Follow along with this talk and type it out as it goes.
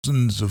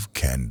Thousands of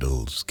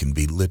candles can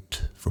be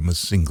lit from a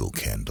single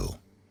candle,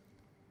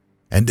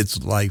 and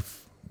its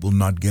life will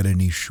not get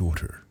any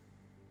shorter.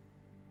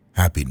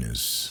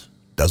 Happiness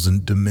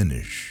doesn't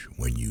diminish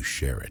when you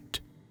share it.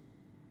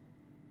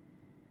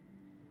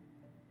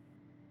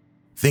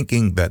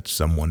 Thinking that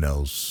someone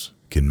else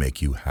can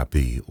make you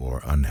happy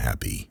or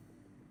unhappy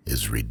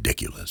is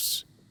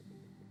ridiculous.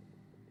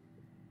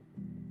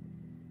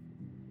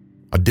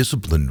 A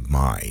disciplined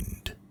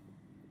mind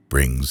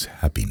brings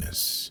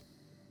happiness.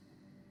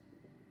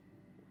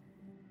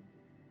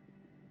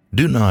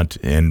 Do not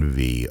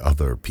envy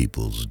other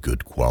people's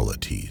good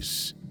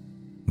qualities,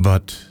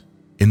 but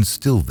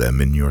instill them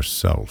in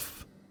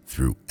yourself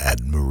through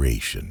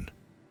admiration.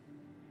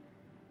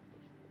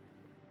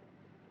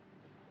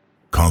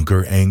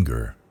 Conquer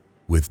anger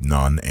with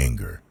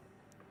non-anger.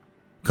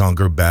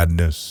 Conquer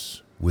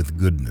badness with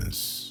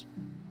goodness.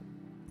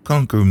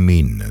 Conquer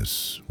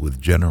meanness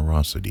with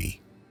generosity.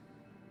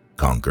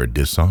 Conquer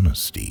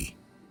dishonesty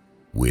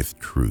with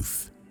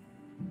truth.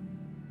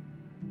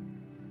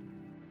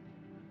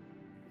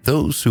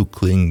 Those who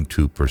cling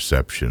to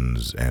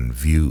perceptions and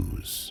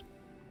views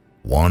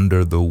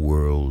wander the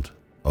world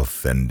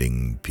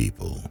offending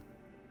people.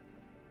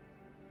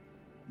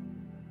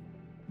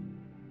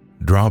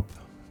 Drop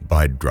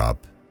by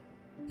drop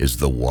is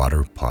the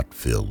water pot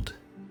filled.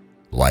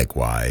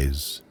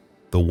 Likewise,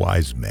 the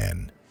wise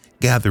man,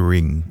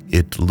 gathering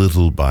it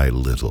little by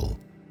little,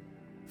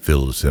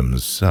 fills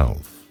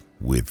himself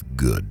with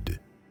good.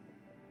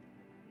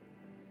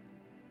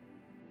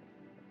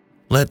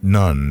 Let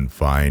none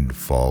find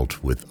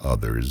fault with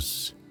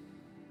others.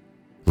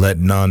 Let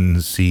none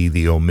see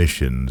the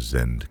omissions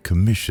and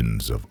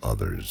commissions of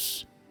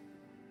others.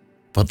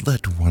 But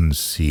let one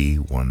see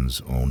one's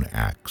own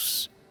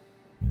acts,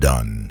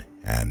 done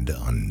and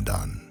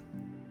undone.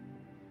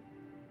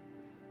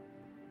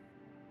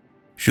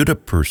 Should a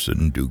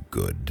person do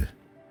good,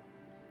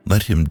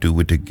 let him do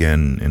it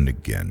again and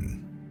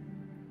again.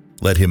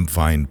 Let him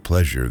find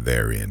pleasure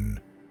therein,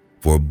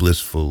 for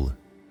blissful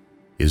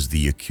is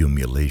the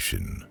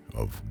accumulation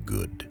of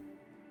good.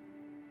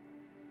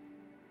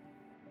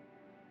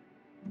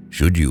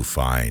 Should you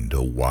find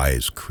a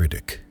wise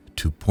critic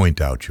to point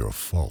out your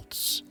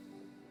faults,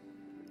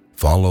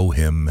 follow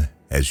him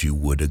as you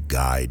would a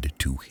guide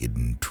to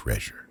hidden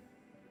treasure.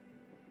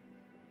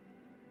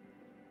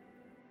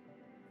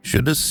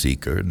 Should a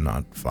seeker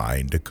not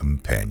find a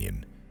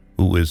companion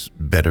who is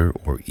better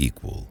or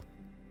equal,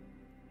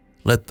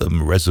 let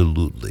them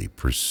resolutely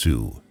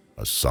pursue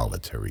a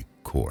solitary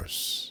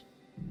course.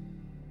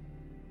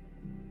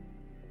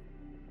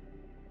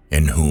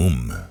 In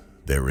whom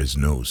there is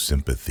no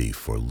sympathy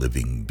for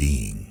living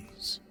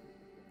beings,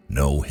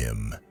 know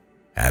him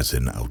as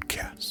an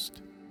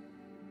outcast.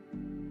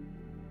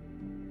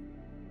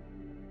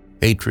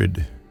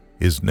 Hatred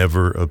is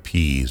never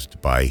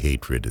appeased by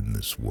hatred in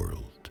this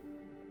world.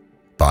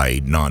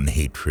 By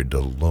non-hatred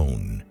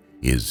alone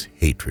is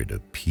hatred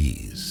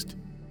appeased.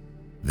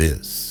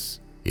 This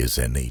is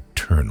an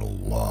eternal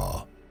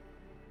law.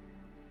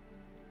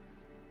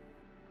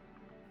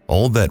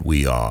 All that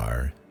we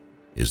are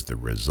is the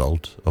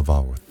result of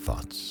our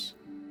thoughts.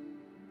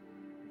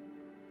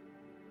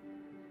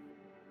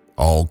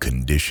 All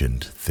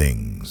conditioned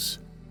things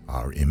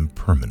are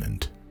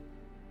impermanent.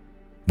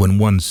 When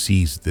one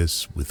sees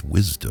this with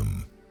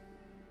wisdom,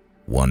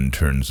 one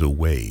turns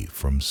away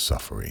from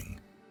suffering.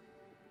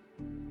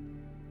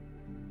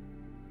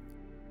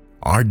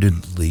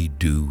 Ardently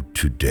do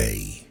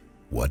today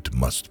what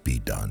must be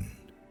done.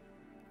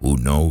 Who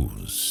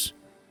knows?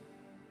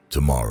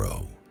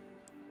 Tomorrow,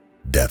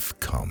 death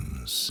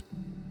comes.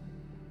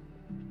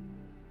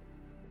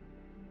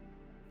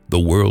 The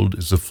world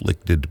is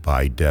afflicted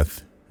by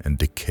death and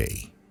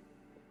decay,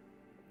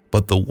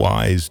 but the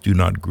wise do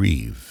not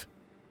grieve,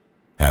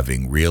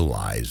 having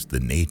realized the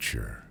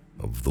nature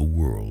of the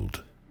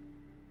world.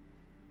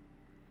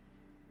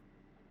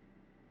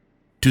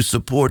 To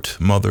support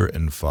mother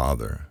and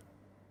father,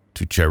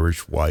 to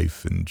cherish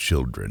wife and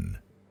children,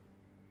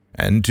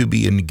 and to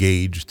be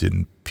engaged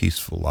in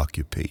peaceful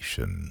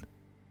occupation,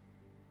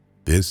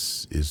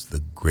 this is the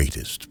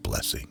greatest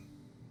blessing.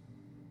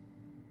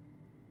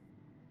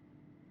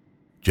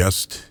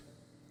 Just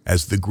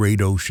as the great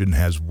ocean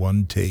has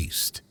one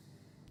taste,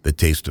 the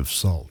taste of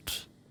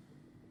salt,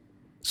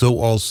 so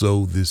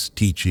also this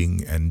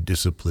teaching and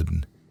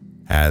discipline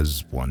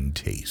has one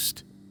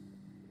taste,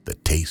 the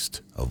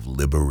taste of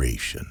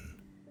liberation.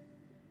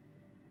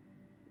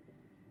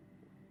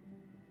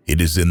 It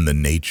is in the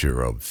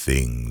nature of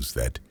things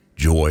that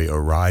joy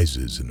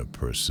arises in a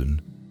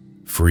person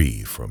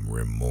free from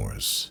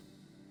remorse.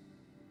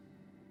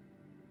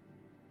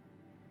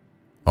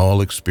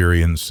 All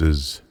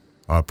experiences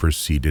are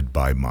preceded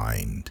by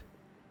mind,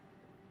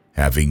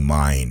 having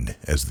mind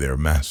as their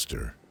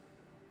master,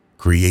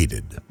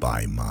 created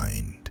by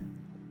mind.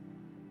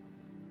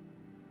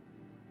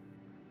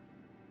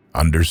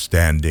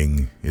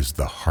 Understanding is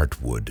the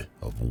heartwood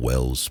of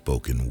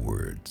well-spoken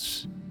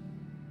words.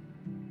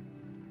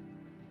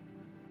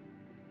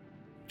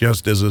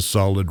 Just as a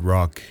solid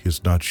rock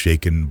is not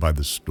shaken by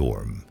the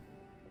storm,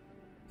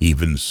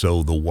 Even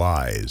so, the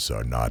wise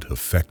are not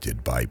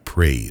affected by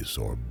praise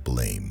or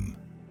blame.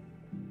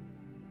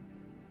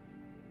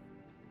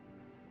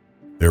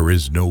 There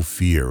is no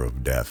fear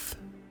of death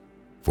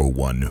for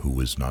one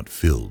who is not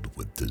filled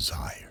with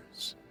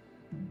desires.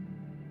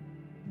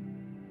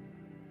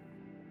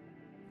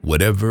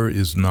 Whatever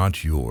is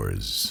not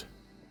yours,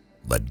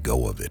 let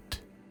go of it.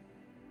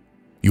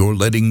 Your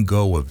letting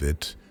go of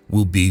it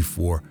will be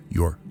for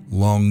your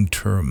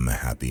long-term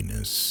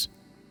happiness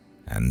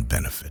and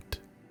benefit.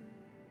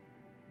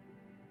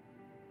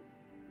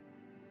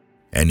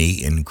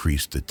 Any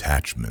increased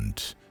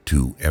attachment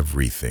to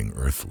everything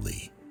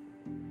earthly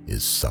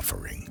is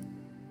suffering.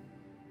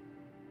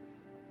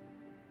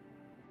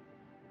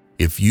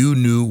 If you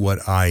knew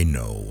what I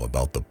know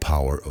about the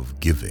power of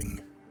giving,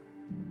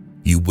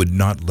 you would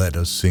not let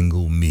a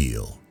single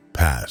meal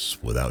pass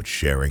without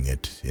sharing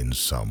it in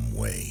some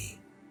way.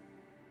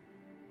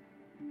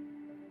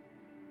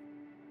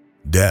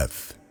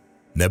 Death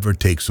never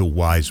takes a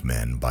wise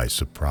man by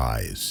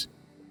surprise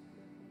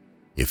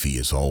if he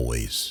is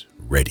always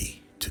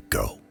ready to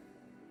go.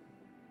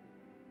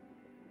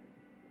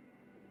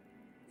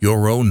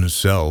 Your own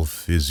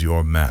self is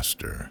your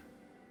master.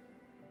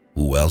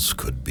 Who else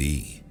could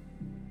be?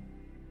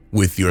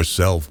 With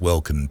yourself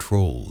well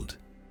controlled,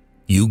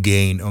 you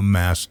gain a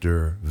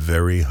master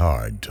very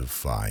hard to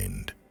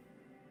find.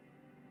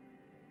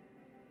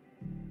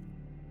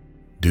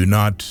 Do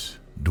not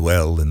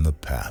dwell in the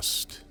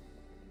past.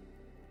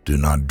 Do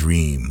not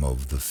dream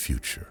of the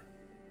future.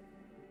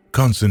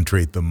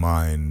 Concentrate the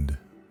mind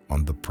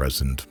on the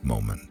present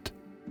moment.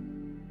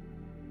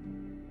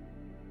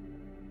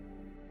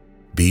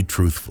 Be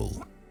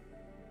truthful.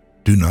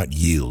 Do not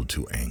yield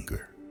to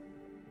anger.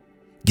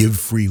 Give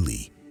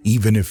freely,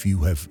 even if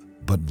you have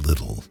but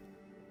little.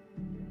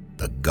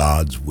 The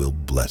gods will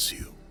bless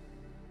you.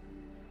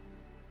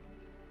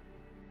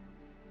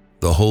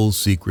 The whole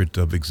secret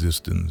of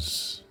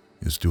existence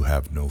is to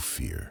have no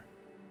fear.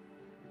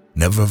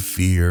 Never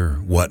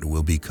fear what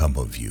will become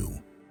of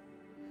you.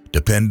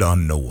 Depend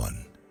on no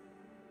one.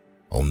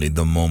 Only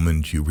the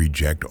moment you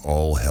reject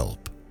all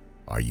help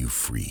are you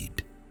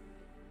freed.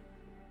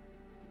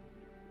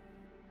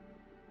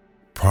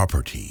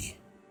 Property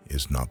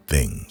is not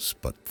things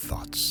but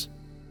thoughts.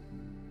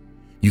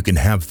 You can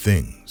have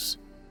things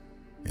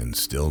and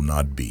still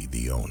not be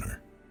the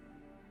owner.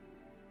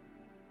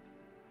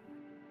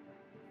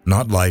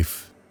 Not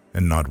life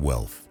and not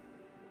wealth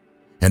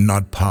and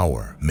not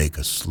power make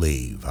a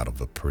slave out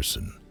of a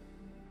person,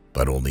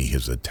 but only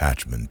his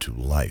attachment to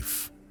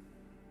life,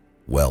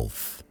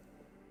 wealth,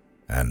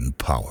 and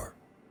power.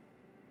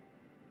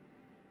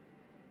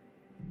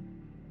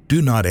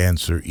 Do not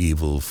answer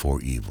evil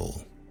for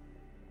evil.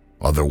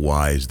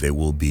 Otherwise, there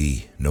will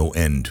be no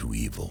end to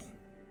evil.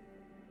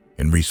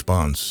 In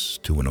response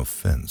to an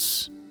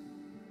offense,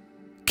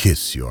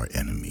 kiss your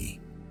enemy,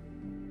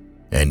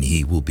 and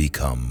he will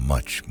become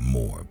much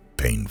more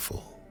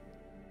painful.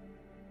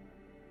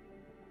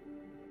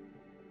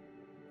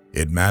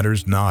 It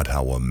matters not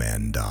how a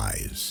man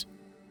dies,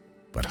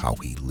 but how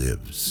he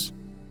lives.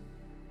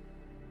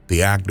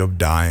 The act of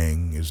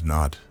dying is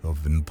not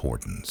of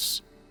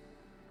importance.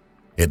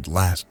 It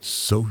lasts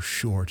so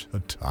short a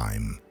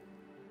time.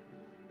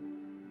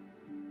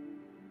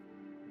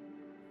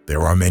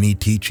 There are many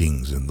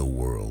teachings in the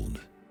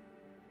world,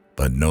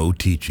 but no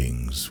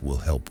teachings will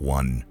help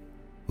one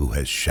who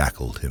has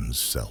shackled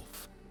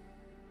himself.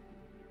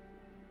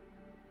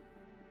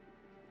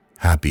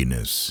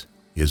 Happiness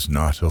is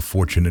not a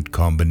fortunate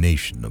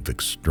combination of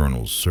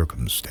external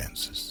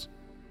circumstances.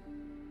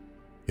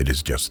 It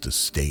is just a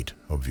state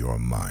of your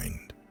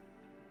mind.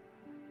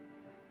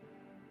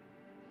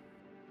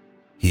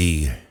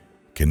 He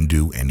can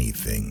do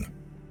anything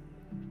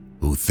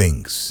who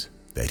thinks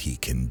that he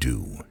can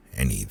do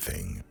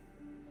anything.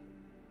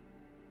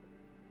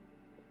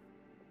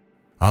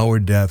 Our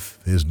death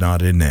is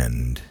not an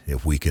end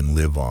if we can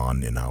live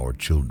on in our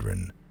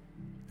children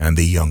and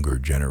the younger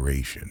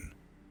generation,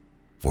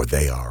 for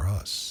they are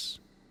us.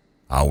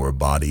 Our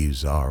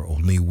bodies are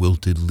only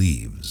wilted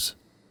leaves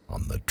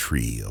on the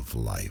tree of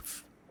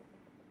life.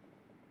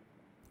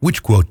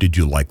 Which quote did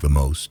you like the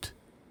most?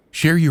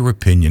 Share your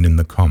opinion in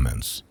the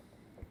comments.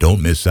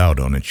 Don't miss out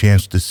on a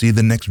chance to see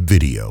the next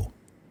video.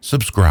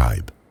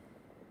 Subscribe.